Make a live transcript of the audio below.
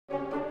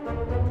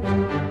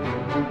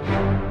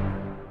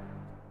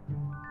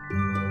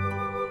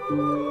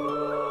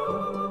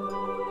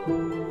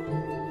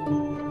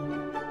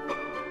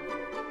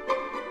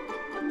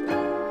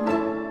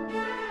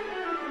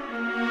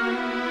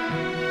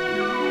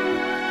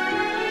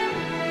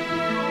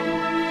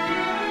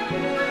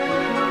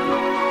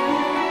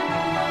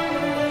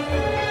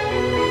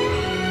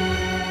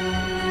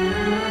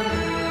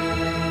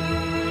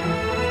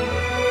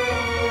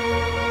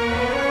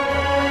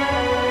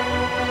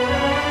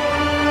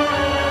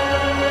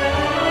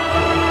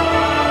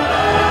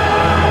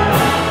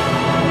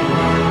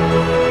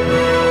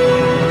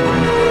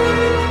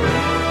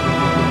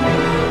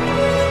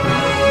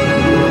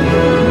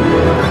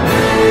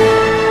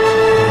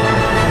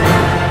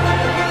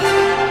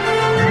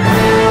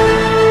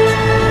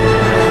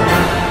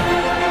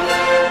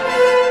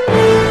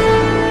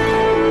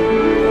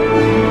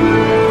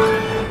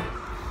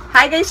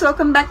Hi guys,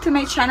 welcome back to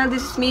my channel.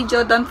 This is me,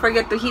 Jo. Don't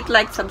forget to hit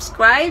like,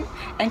 subscribe,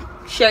 and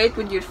share it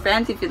with your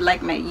friends if you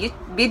like my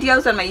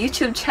videos on my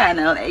YouTube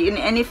channel.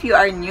 And if you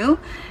are new,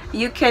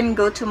 you can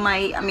go to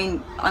my,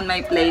 on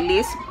my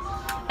playlist.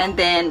 And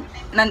then,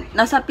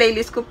 nasa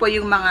playlist ko po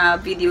yung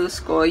mga videos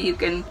ko. You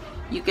can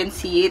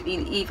see it.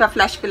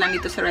 Ipa-flash ko lang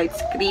dito sa right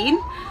screen.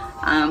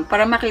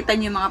 Para makita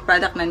niyo yung mga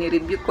product na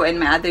ni-review ko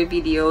and my other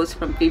videos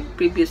from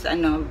previous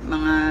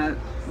mga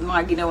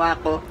ginawa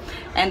ko.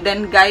 And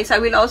then guys, I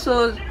will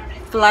also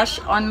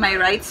flash on my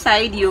right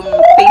side yung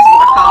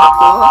Facebook account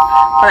ko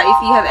para if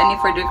you have any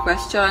further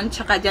question.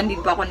 Tsaka dyan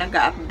din po ako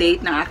nag-update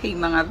ng aking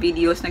mga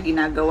videos na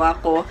ginagawa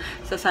ko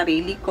sa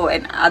sarili ko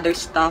and other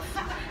stuff.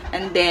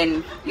 And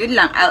then, yun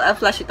lang, I'll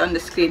flash it on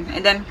the screen.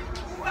 And then,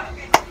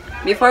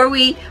 before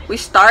we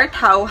start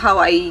how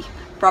I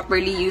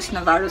properly use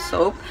Navarro's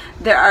soap,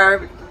 there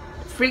are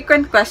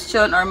frequent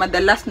question or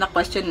madalas na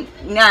question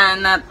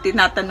na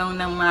tinatanong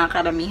ng mga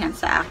karamihan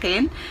sa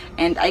akin,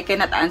 and I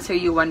cannot answer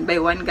you one by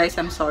one, guys.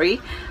 I'm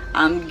sorry.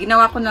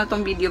 Ginawa ko na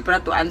tong video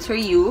para to answer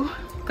you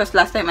because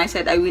last time I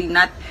said I will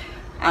not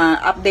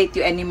update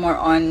you anymore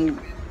on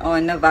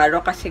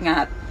Navarro kasi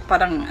nga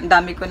parang ang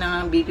dami ko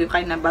nang video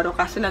kay Navarro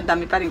kaso lang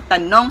dami pa rin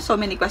tanong, so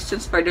many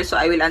questions further, so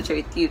I will answer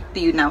it to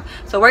you now.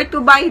 So where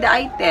to buy the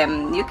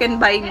item? You can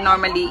buy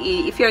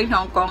normally if you're in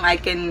Hong Kong. I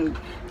can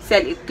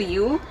sell it to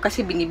you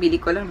kasi binibili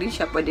ko lang din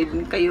siya, pwede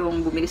din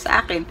kayong bumili sa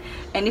akin.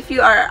 And if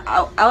you are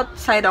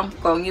outside Hong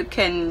Kong, you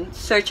can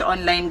search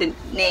online the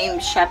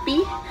name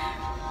Shopee.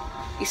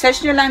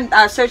 I-search nyo lang,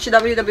 search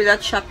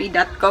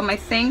www.shopee.com, I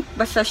think.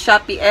 Basta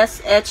Shopee,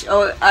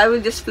 S-H-O, I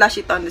will just flash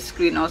it on the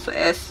screen also,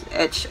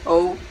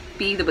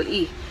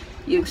 S-H-O-P-E-E,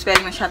 yung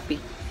spelling ng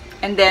Shopee.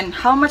 And then,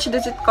 how much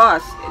does it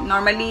cost?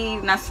 Normally,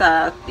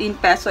 nasa in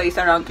peso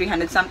is around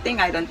 300 something.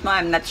 I don't know.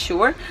 I'm not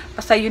sure.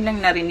 Basta yun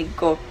lang narinig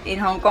ko.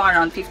 In Hong Kong,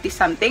 around 50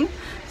 something.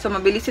 So,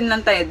 mabilisin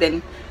lang tayo.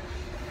 Then,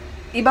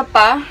 iba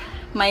pa,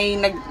 may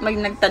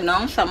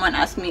nagtanong. Someone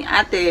asked me,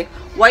 Ate,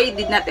 why it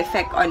did not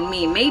affect on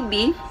me?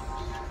 Maybe,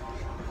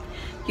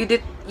 you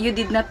did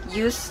not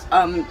use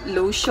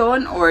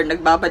lotion or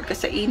nagbabad ka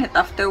sa init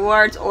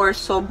afterwards or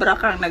sobra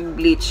kang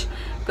nag-bleach.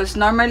 Because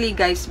normally,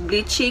 guys,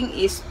 bleaching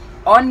is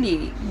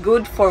only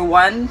good for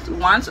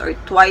once or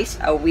twice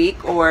a week,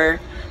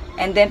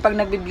 and then pag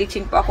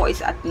nagbi-bleaching po ako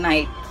is at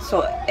night.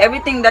 So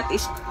everything that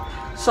is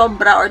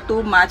sobra or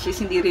too much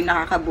is hindi rin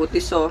nakakabuti.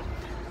 So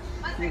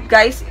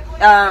guys,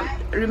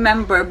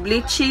 remember,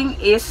 bleaching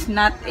is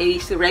not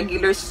a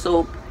regular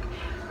soap.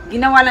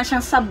 Ginawa lang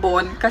siyang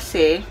sabon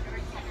kasi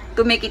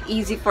to make it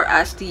easy for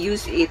us to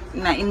use it,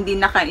 na hindi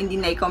na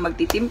ikaw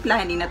magtitimpla,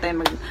 hindi na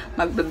tayo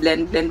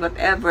magbe-blend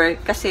whatever,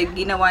 kasi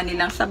ginawa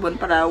nilang sabon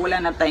para wala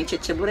na tayong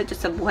chitsaburet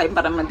sa buhay,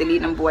 para madali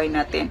ng buhay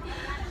natin.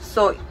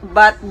 So,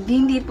 but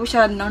hindi po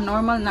siya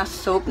normal na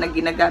soap na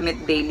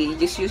ginagamit daily.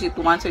 Just use it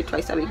once or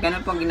twice a week.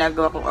 Ganun po ang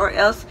ginagawa ko. Or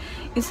else,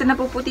 instead na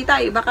puputi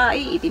tayo, baka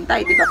iitin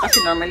tayo, diba?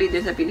 Kasi normally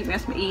din sa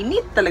Pilipinas,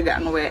 mainit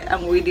talaga ang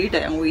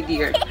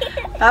weather.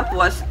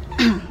 Tapos,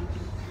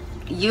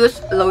 use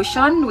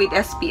lotion with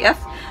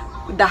SPF.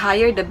 The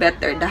higher the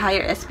better, the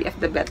higher SPF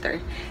the better.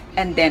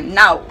 And then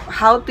now,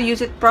 how to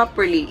use it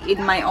properly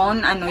in my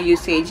own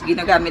usage,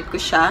 ginagamit ko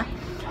siya.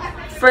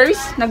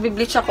 First,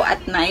 nagbi-bleach ako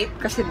at night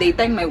kasi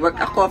daytime may work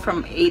ako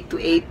from 8 to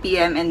 8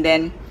 PM, and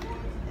then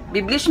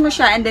bi-bleach mo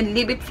siya and then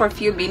leave it for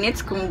few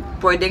minutes, kung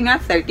pwede nga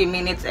 30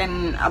 minutes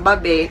and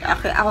above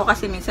ako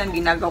kasi minsan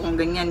ginagawa kong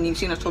ganyan, yung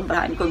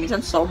sinusobrahan ko,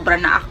 minsan sobra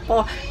na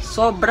ako,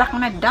 sobra ko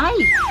na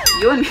die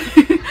yun.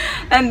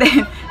 And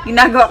then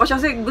ginagawa ko siya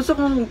kasi gusto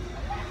kong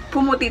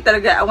pumuti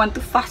talaga. I want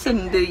to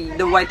fasten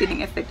the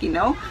whitening effect, you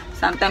know.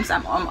 Sometimes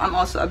I'm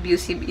also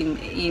abusive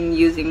in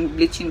using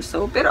bleaching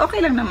soap, pero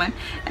okay lang naman.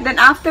 And then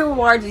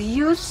afterwards,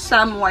 use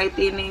some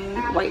whitening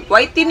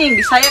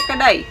Bisaya ka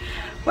day.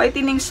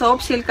 Whitening soap,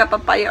 Silka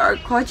Papaya or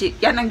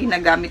Kojic. Yan ang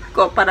ginagamit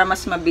ko para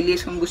mas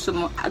mabilis kung gusto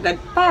mo agad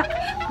pa.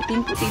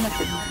 Puting-puti na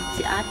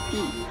si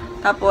Ate.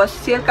 Tapos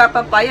Silka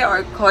Papaya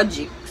or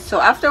Kojic. So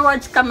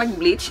afterwards ka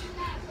mag-bleach,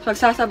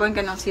 magsasabon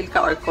ka ng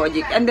Silka or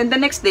Kojic. And then the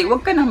next day,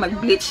 wag ka nang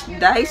mag-bleach,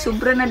 day.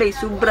 Sobra na, day.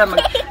 Sobra.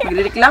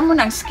 Magreklamo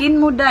ng skin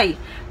mo, day.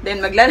 Then,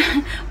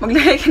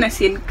 maglalagay ka ng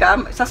Silka.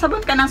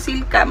 Sasabon ka ng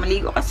Silka.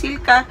 Maligo ka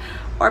Silka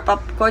or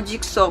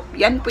Kojic soap.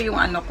 Yan po yung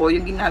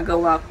yung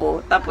ginagawa ko.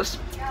 Tapos,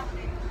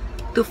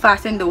 to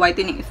fasten the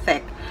whitening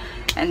effect.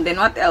 And then,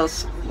 what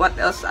else? What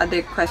else?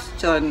 Other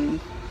question.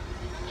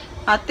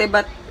 Ate,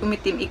 ba't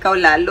umitim ikaw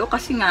lalo?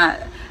 Kasi nga,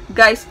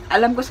 guys,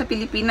 alam ko sa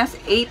Pilipinas,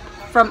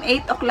 from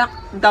 8 o'clock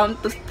down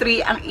to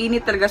 3, ang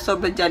init talaga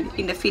sobra dyan.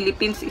 In the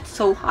Philippines, it's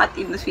so hot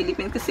in the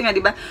Philippines. Kasi nga,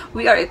 diba,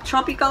 we are a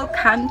tropical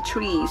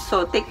country.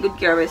 So, take good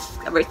care of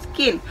our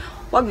skin.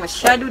 Huwag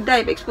masyado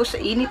dye, expose sa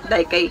init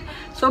dye. Kay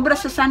sobra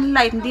sa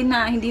sunlight, hindi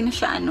na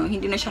siya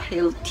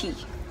healthy.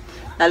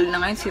 Lalo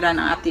na ngayon, sira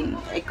ng ating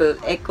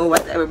eco,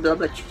 whatever, blah,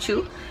 blah,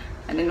 chuchu.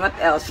 And then, what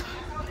else?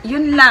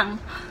 Yun lang.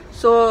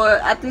 So,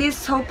 at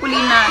least, hopefully,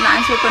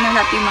 na-answer ko na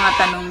lahat yung mga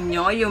tanong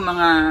nyo, yung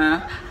mga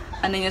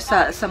nyo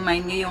sa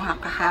mind nyo, yung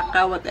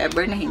haka-haka,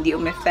 whatever, na hindi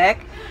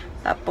umeffect.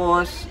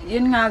 Tapos,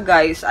 yun nga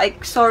guys.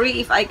 Sorry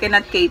if I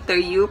cannot cater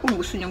you kung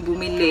gusto nyong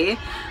bumili.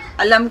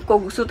 Alam ko,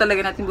 gusto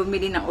talaga natin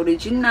bumili ng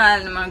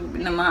original,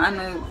 ng mga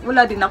ano.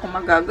 Wala din ako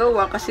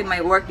magagawa kasi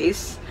my work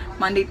is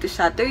Monday to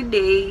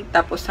Saturday.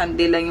 Tapos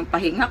Sunday lang yung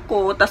pahinga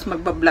ko. Tapos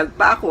magbablog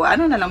pa ako.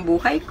 Ano na lang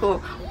buhay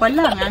ko?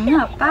 Wala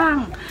nga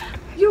pang.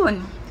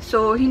 Yun.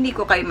 So, hindi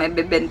ko kayo may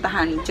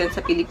bebentahan dyan sa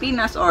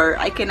Pilipinas or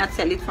I cannot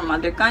sell it from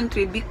other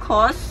country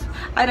because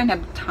I don't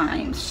have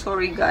time.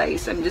 Sorry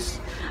guys. I'm just,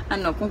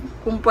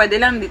 kung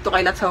pwede lang dito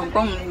kayo lahat sa Hong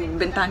Kong,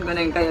 bentahan ko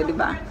na yun kayo,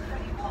 diba?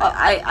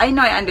 I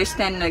know, I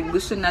understand na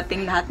gusto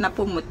nating lahat na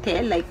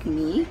pumuti like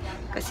me.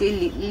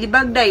 Kasi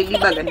libag.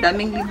 Ang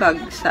daming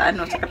libag sa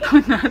sa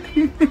katawan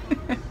natin.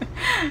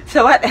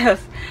 So, what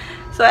else?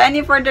 So,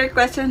 any further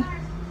question,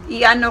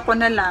 ko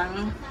na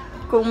lang.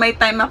 Kung may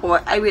time ako,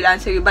 I will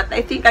answer you. But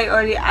I think I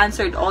already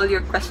answered all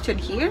your question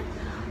here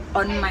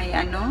on my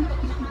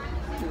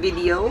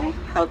video,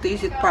 how to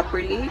use it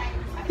properly.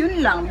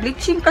 Yun lang.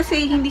 Bleaching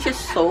kasi hindi siya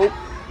soap.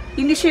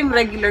 Hindi siya yung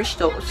regular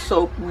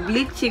soap.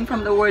 Bleaching,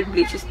 from the word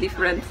bleach, is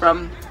different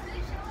from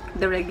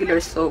the regular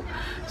soap.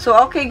 So,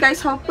 okay guys,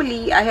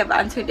 hopefully I have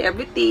answered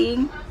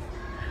everything.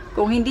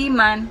 Kung hindi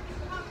man,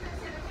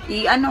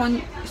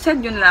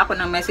 send yun lang ako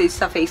ng message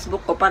sa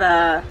Facebook ko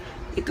para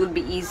it will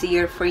be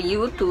easier for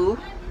you to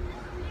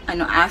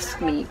ask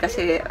me.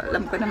 Kasi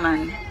alam ko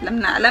naman,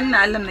 alam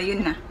na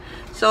yun na.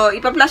 So,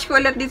 ipa-flash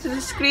ko ulit dito sa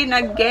screen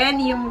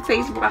again yung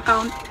Facebook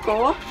account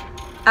ko,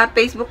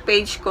 Facebook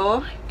page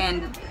ko,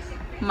 and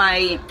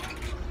my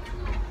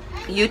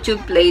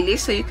YouTube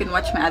playlist so you can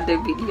watch my other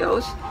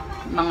videos.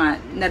 Mga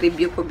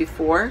na-review ko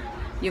before.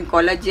 Yung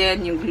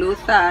collagen, yung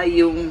gluta,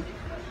 yung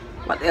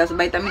what else,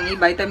 vitamin E,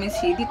 vitamin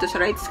C, dito sa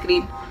right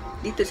screen.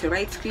 Dito sa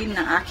right screen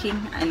ng aking,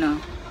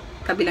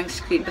 kabilang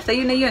screen. Basta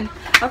yun na yun.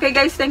 Okay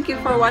guys, thank you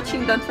for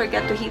watching. Don't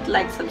forget to hit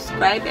like,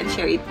 subscribe, and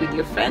share it with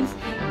your friends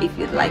if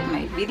you like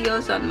my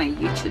videos on my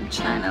YouTube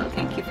channel.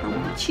 Thank you for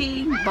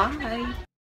watching. Bye!